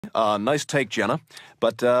Nice take, Jenna.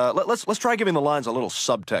 But let's try giving the lines a little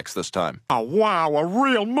subtext this time. Oh, wow, a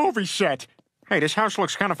real movie set. Hey, this house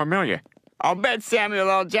looks kind of familiar. I'll bet Samuel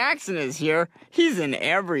L. Jackson is here. He's in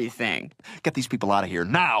everything. Get these people out of here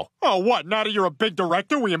now. Oh, what? Now that you're a big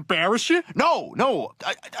director, we embarrass you? No.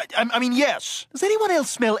 I mean, yes. Does anyone else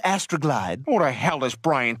smell Astroglide? Who the hell does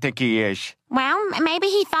Brian think he is? Well, maybe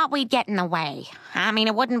he thought we'd get in the way. I mean,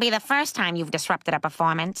 it wouldn't be the first time you've disrupted a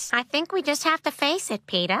performance. I think we just have to face it,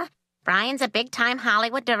 Peter. Brian's a big-time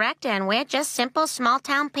Hollywood director, and we're just simple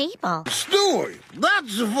small-town people. Stewie.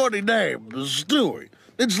 That's a funny name, Stewie.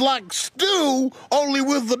 It's like stew, only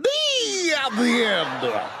with the D at the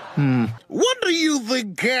end. What do you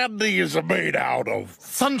think candy is made out of?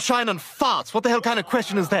 Sunshine and farts. What the hell kind of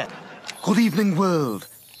question is that? Good evening, world.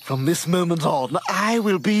 From this moment on, I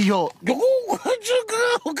will be your... What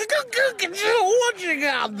you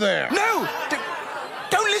got there? No!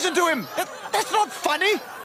 Don't listen to him! That's not funny!